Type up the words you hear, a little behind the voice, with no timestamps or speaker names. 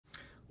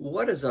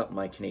What is up,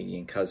 my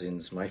Canadian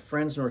cousins, my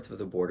friends north of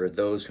the border,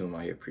 those whom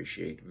I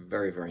appreciate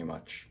very, very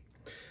much.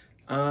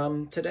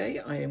 Today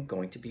I am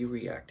going to be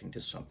reacting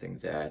to something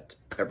that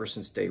ever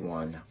since day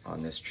one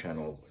on this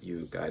channel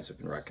you guys have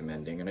been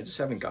recommending, and I just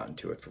haven't gotten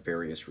to it for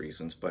various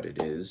reasons, but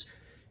it is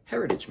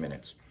Heritage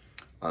Minutes.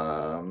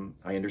 I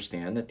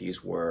understand that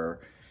these were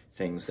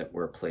things that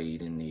were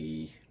played in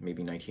the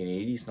maybe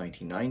 1980s,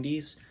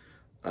 1990s,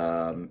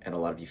 and a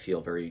lot of you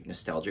feel very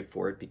nostalgic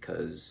for it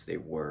because they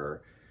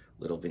were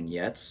little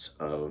vignettes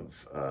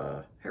of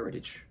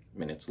Heritage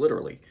Minutes,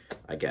 literally,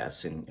 I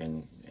guess,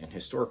 in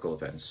historical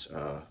events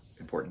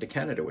important to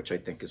Canada, which I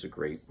think is a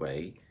great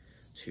way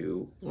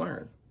to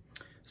learn.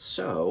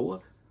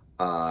 So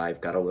I've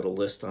got a little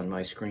list on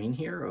my screen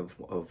here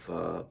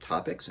of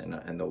topics,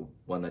 and the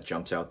one that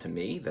jumps out to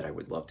me that I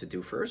would love to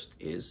do first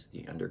is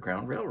the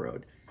Underground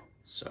Railroad.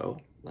 So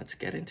let's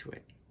get into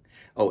it.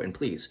 Oh, and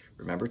please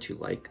remember to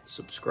like,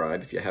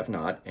 subscribe if you have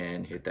not,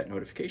 and hit that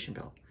notification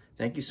bell.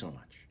 Thank you so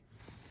much.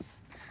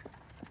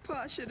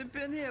 Pa should have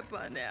been here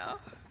by now.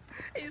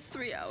 He's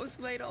 3 hours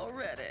late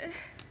already.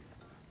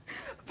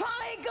 Pa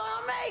ain't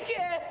gonna make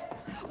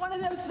it! One of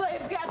them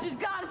slave catchers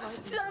got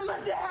so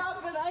much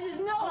help, and I just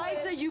know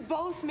Liza, you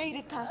both made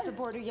it past the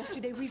border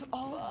yesterday. We've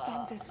all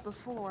done this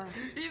before.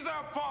 He's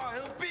our Pa.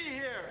 He'll be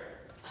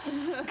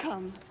here.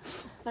 Come,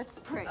 let's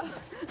pray.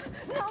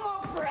 No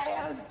more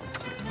praying!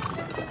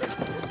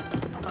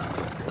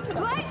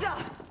 Liza!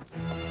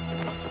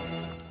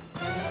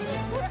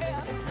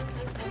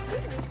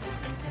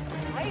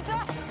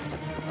 Liza!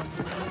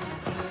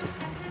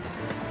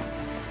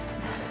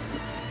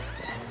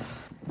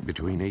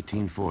 Between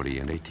 1840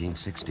 and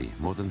 1860,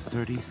 more than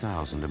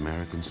 30,000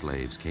 American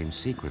slaves came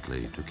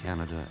secretly to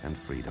Canada and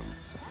freedom.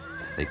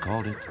 They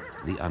called it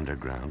the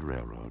Underground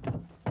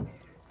Railroad.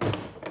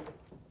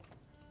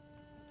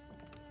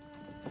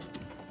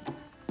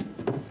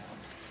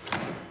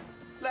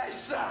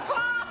 Liza!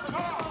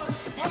 Pa!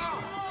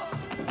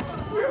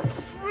 Pa! We're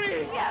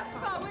free! Yes,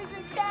 Pa, we're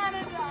in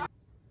Canada!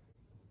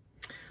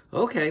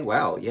 Okay,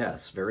 wow,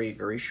 yes, very,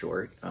 very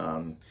short.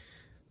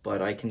 But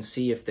I can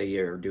see if they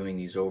are doing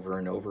these over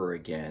and over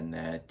again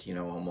that, you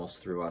know, almost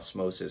through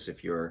osmosis,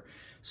 if you're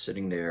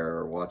sitting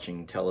there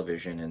watching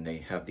television and they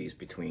have these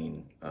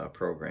between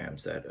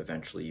programs, that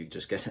eventually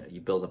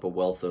you build up a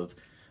wealth of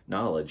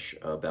knowledge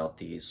about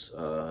these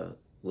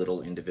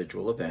little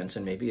individual events,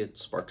 and maybe it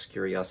sparks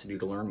curiosity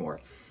to learn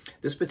more.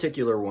 This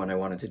particular one I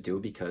wanted to do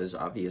because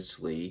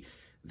obviously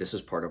this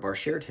is part of our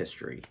shared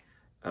history,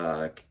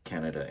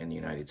 Canada and the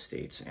United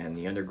States, and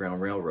the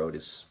Underground Railroad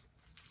is,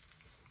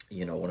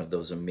 you know, one of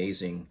those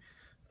amazing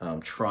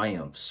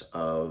triumphs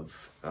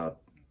of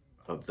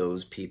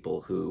those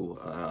people who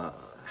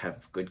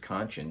have good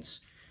conscience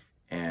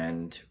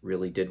and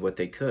really did what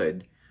they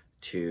could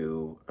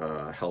to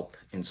help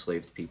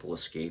enslaved people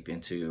escape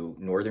into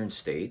northern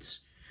states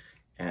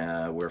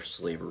where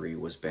slavery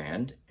was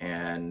banned,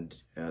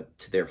 and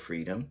to their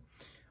freedom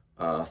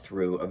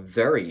through a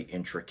very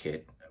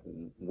intricate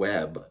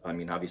web. I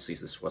mean, obviously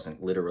this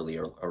wasn't literally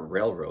a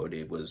railroad,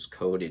 it was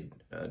coded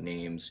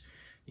names.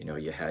 You know,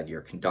 you had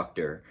your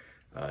conductor,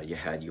 you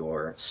had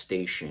your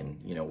station,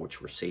 you know, which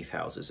were safe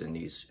houses in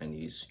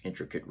these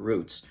intricate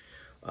routes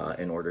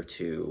in order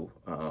to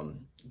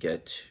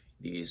get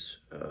these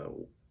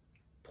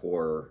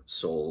poor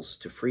souls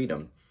to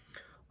freedom.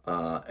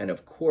 And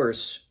of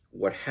course,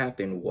 what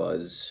happened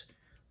was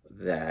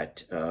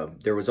that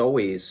there was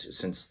always,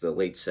 since the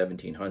late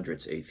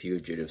 1700s, a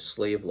fugitive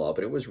slave law,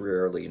 but it was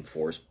rarely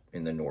enforced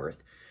in the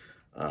North.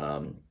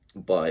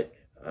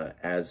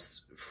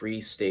 As free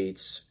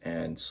states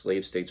and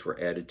slave states were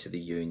added to the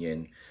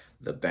Union,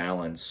 the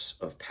balance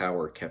of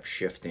power kept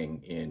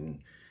shifting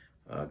in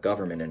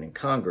government and in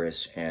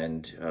Congress,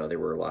 and there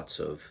were lots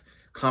of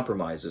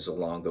compromises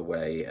along the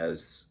way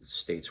as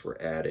states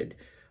were added.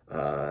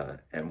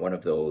 And one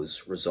of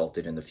those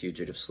resulted in the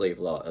Fugitive Slave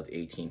Law of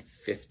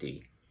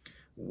 1850,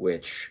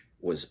 which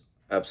was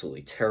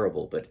absolutely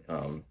terrible, but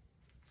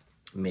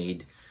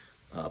made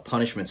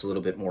punishments a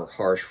little bit more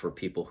harsh for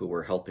people who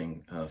were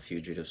helping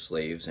fugitive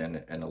slaves,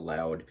 and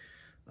allowed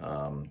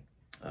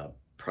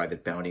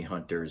private bounty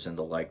hunters and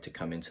the like to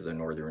come into the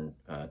northern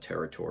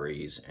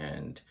territories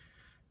and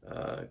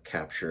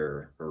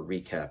capture or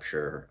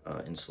recapture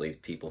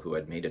enslaved people who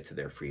had made it to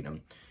their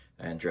freedom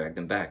and drag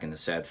them back. And the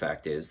sad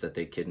fact is that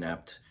they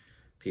kidnapped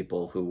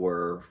people who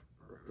were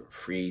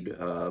freed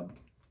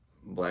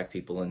black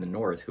people in the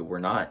North who were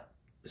not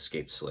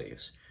escaped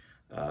slaves.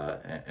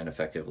 And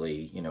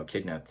effectively, you know,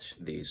 kidnapped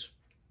these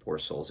poor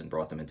souls and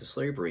brought them into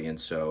slavery. And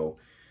so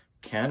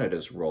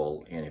Canada's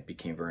role in it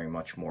became very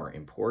much more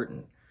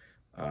important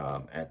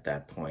at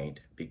that point,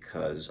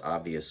 because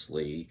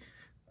obviously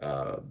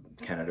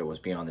Canada was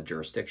beyond the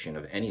jurisdiction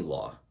of any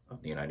law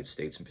of the United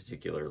States, and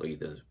particularly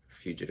the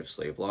Fugitive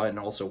Slave Law, and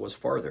also was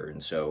farther.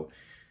 And so,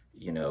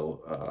 you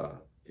know,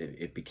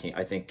 it became,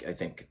 I think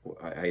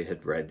I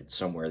had read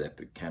somewhere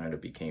that Canada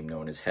became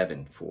known as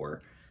heaven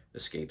for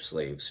escaped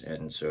slaves.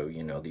 And so,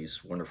 you know,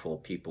 these wonderful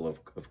people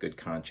of good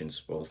conscience,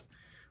 both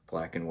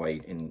black and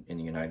white in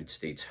the United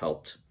States,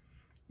 helped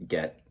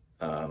get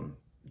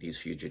these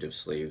fugitive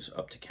slaves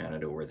up to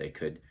Canada where they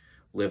could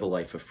live a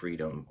life of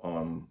freedom,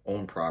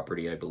 own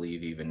property. I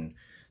believe even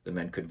the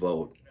men could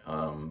vote.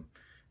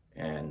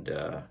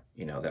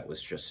 You know, that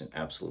was just an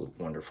absolute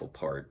wonderful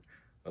part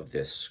of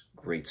this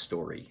great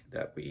story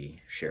that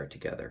we shared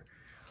together.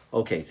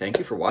 Okay, thank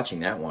you for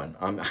watching that one.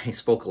 I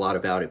spoke a lot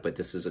about it, but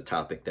this is a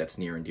topic that's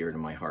near and dear to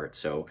my heart.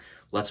 So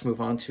let's move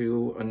on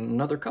to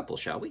another couple,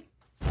 shall we?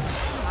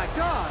 Oh my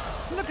God,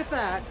 look at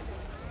that.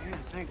 Yeah,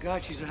 thank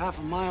God she's a half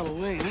a mile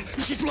away,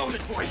 huh? She's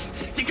loaded, boys.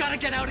 You gotta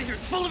get out of here.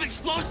 It's full of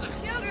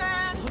explosives. Children,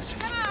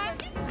 come on.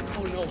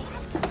 Oh, no.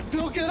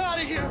 No, get out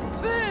of here.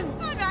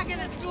 Vince! We're back in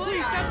the school.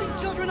 Please, get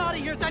these children out of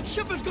here. That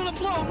ship is gonna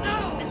blow.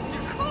 No!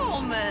 Mr.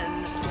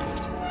 Coleman.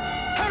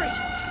 Hurry!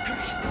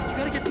 Hurry! You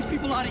gotta get these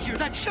people out of here.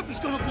 That ship is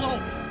gonna blow.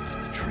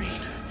 The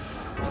train.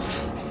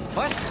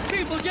 What?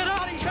 People, get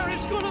out of here.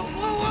 It's gonna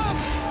blow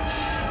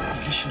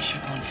up. Mission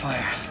ship on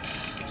fire.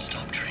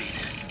 Stop train.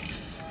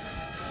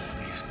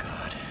 Please,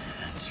 God,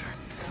 answer.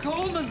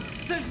 Coleman,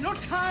 there's no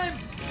time.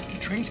 The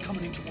train's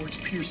coming in towards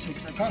Pier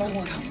 6. I've got to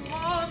warn you.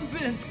 Come on,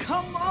 Vince,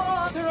 come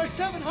on. There are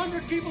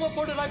 700 people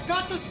aboard it. I've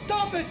got to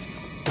stop it.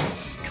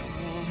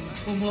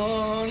 Come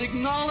on,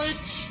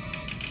 acknowledge.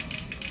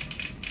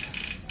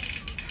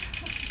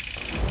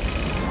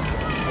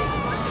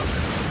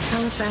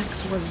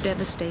 Halifax was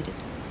devastated.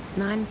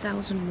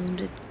 9,000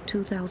 wounded,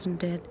 2,000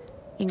 dead,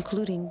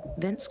 including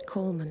Vince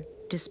Coleman,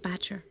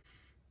 dispatcher.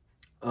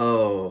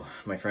 Oh,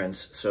 my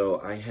friends,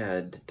 so I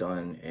had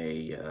done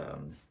a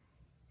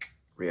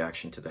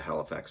reaction to the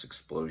Halifax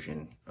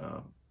explosion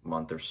a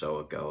month or so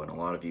ago, and a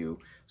lot of you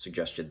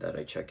suggested that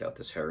I check out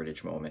this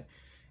heritage moment.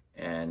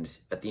 And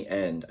at the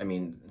end, I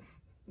mean,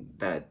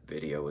 that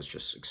video was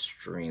just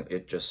extreme.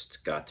 It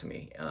just got to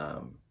me.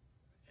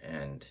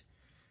 And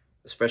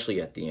especially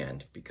at the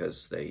end,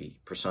 because they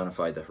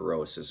personified the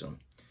heroism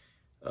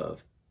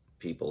of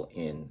people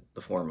in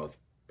the form of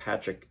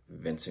Patrick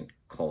Vincent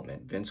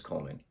Coleman, Vince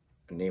Coleman,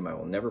 a name I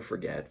will never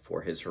forget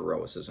for his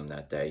heroism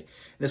that day.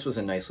 And this was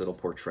a nice little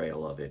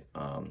portrayal of it.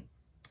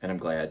 And I'm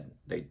glad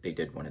they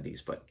did one of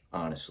these, but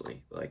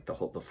honestly, like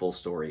the full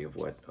story of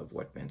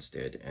what Vince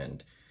did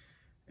and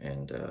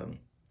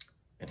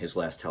his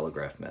last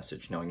telegraph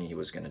message, knowing he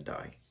was going to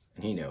die,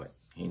 and he knew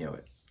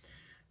it.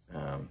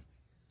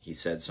 He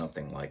said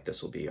something like,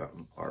 "This will be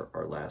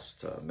our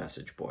last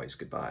message, boys.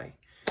 Goodbye."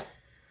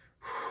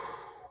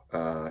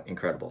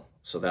 Incredible.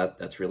 So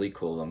that's really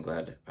cool. I'm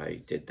glad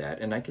I did that,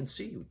 and I can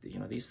see, you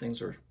know, these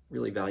things are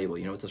really valuable.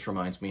 You know what this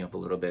reminds me of a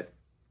little bit?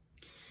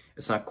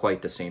 It's not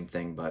quite the same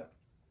thing, but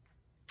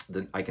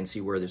I can see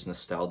where there's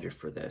nostalgia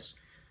for this.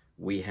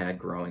 We had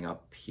growing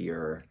up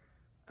here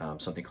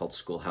something called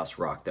Schoolhouse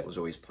Rock that was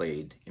always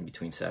played in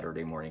between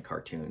Saturday morning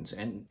cartoons,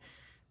 and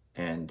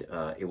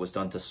it was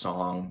done to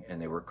song,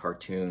 and they were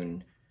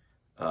cartoon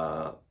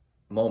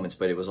moments,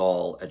 but it was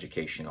all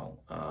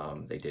educational.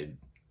 They did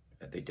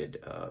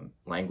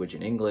language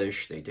and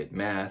English, they did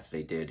math,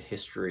 they did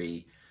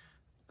history,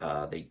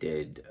 they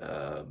did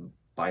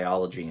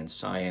biology and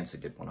science, they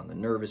did one on the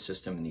nervous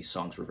system, and these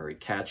songs were very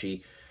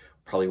catchy.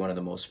 Probably one of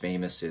the most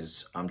famous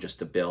is "I'm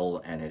Just a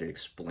Bill," and it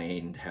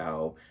explained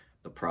how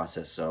the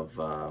process of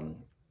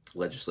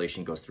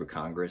legislation goes through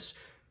Congress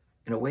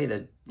in a way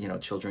that, you know,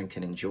 children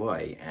can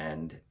enjoy.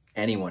 And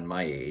anyone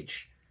my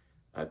age,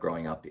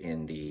 growing up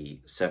in the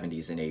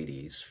 70s and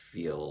 80s,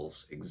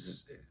 feels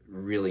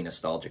really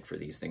nostalgic for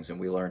these things, and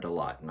we learned a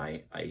lot. And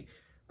I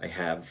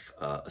have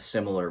a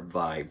similar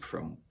vibe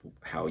from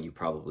how you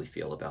probably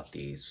feel about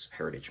these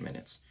Heritage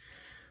Minutes.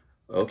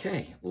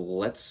 Okay,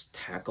 let's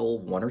tackle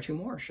one or two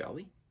more, shall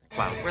we?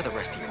 Cloud, where are the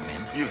rest of your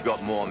men? You've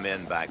got more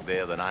men back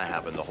there than I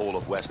have in the whole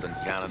of Western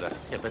Canada.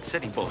 Yeah, but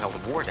Sitting Bull held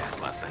a war dance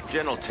last night.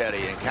 General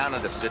Terry in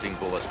Canada, Sitting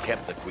Bull has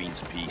kept the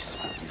Queen's peace.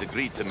 He's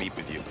agreed to meet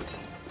with you.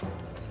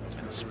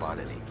 And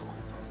Spotted Eagle.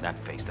 That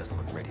face doesn't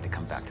look ready to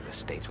come back to the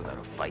States without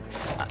a fight.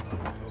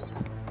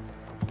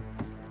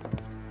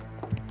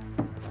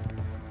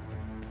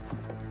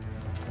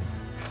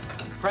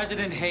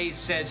 President Hayes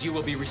says you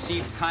will be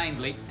received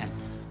kindly and...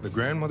 The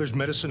grandmother's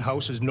medicine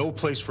house is no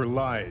place for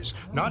lies.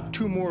 Not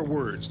two more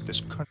words. This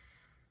country...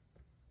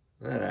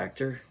 That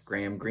actor,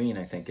 Graham Greene,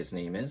 I think his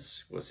name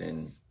is, was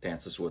in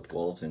Dances with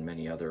Wolves and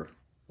many other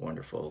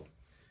wonderful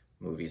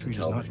movies and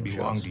television shows. Does not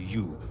belong to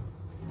you.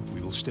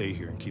 We will stay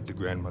here and keep the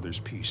grandmother's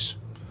peace.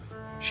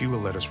 She will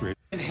let us raise...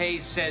 President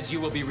Hayes says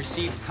you will be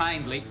received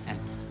kindly and...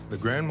 The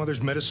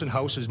grandmother's medicine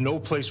house is no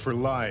place for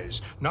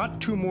lies. Not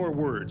two more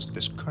words.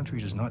 This country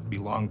does not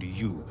belong to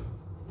you.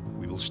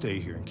 We will stay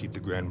here and keep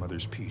the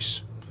grandmother's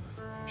peace.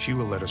 She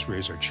will let us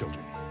raise our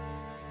children.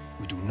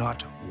 We do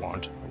not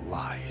want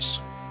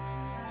lies.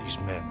 These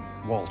men,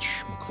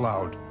 Walsh,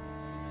 McLeod,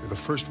 they're the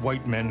first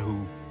white men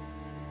who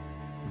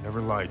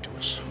never lied to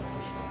us.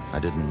 I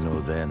didn't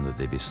know then that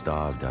they'd be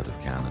starved out of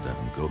Canada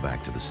and go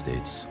back to the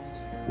States.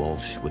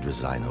 Walsh would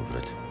resign over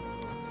it,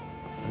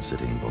 and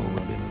Sitting Bull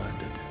would be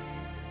murdered.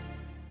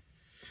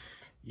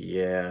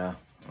 Yeah,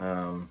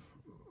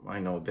 I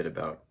know a bit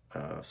about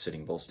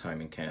Sitting Bull's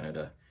time in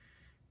Canada,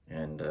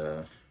 and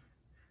I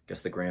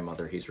guess the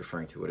grandmother he's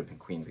referring to would have been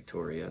Queen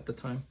Victoria at the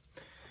time.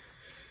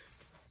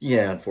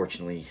 Yeah,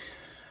 unfortunately,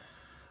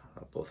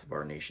 both of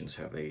our nations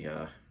have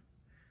a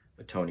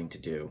atoning to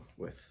do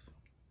with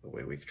the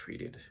way we've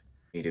treated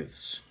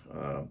natives,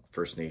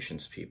 First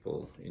Nations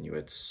people,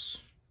 Inuits,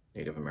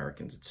 Native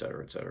Americans,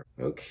 etc., etc.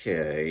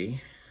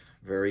 Okay,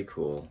 very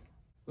cool.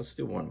 Let's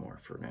do one more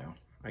for now.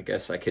 I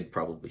guess I could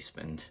probably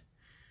spend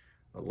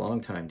a long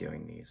time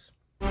doing these.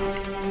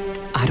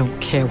 I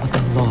don't care what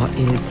the law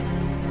is.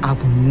 I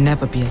will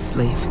never be a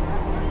slave.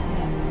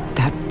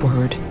 That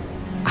word,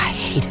 I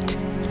hate it.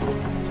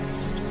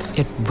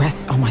 It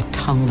rests on my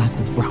tongue like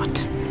rot.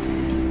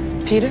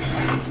 Peter,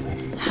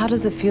 how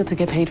does it feel to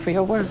get paid for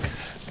your work?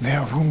 There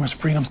are rumors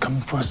freedom's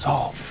coming for us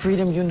all.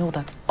 Freedom, you know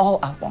that's all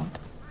I want.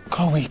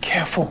 Chloe,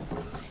 careful.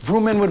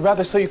 Vrooman would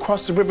rather sell you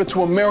across the river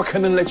to America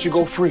than let you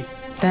go free.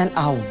 Then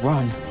I'll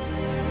run.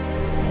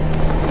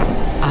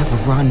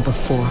 I've run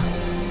before.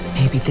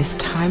 Maybe this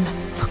time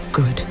for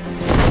good.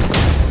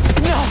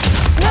 No!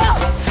 No!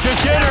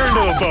 Just get her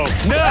into the boat.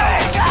 No!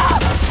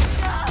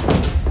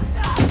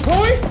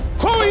 Chloe!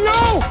 Chloe,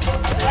 no!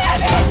 Let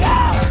me go!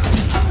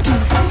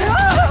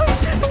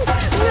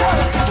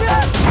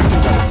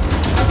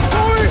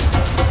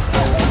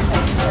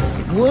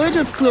 Word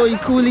of Chloe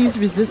Cooley's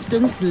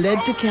resistance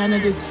led to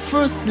Canada's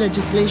first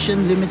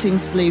legislation limiting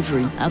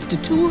slavery. After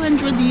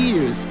 200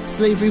 years,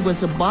 slavery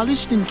was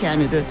abolished in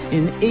Canada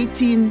in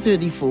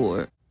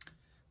 1834.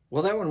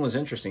 Well, that one was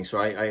interesting. So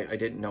I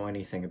didn't know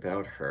anything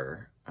about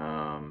her.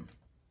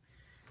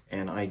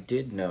 And I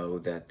did know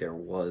that there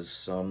was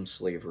some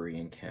slavery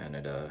in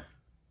Canada,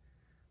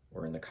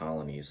 or in the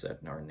colonies that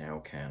are now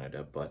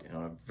Canada, but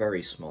on a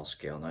very small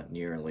scale, not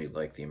nearly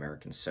like the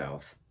American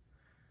South.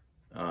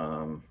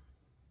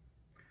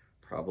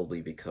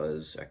 Probably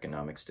because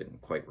economics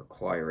didn't quite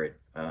require it.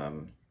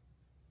 I'm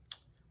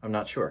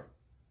not sure.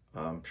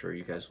 I'm sure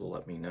you guys will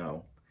let me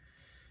know.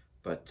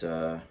 But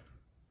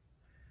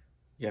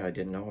yeah, I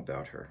didn't know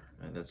about her.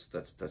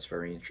 That's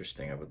very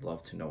interesting. I would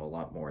love to know a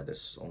lot more.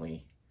 This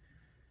only,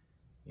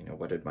 you know,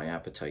 whetted my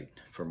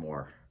appetite for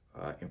more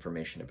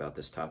information about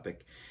this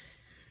topic.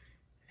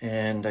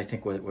 And I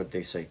think what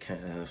they say,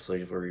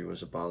 slavery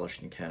was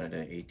abolished in Canada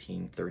in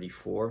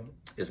 1834.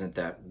 Isn't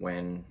that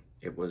when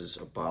it was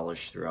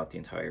abolished throughout the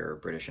entire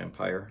British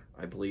Empire,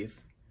 I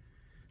believe?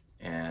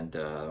 And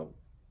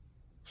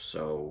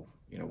so,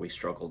 you know, we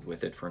struggled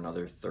with it for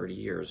another 30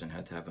 years and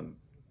had to have a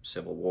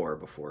civil war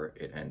before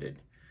it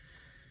ended.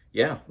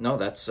 Yeah, no,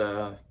 that's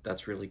a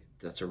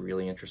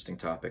really interesting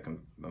topic. I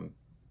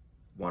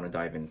want to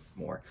dive in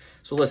more.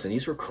 So listen,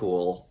 these were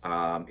cool.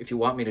 If you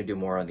want me to do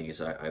more on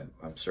these,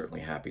 I'm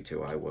certainly happy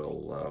to. I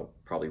will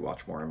probably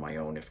watch more on my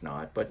own if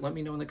not, but let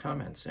me know in the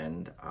comments,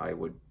 and I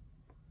would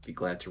be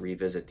glad to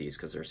revisit these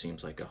because there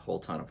seems like a whole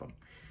ton of them.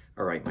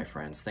 All right, my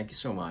friends, thank you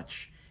so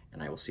much,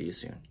 and I will see you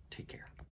soon. Take care.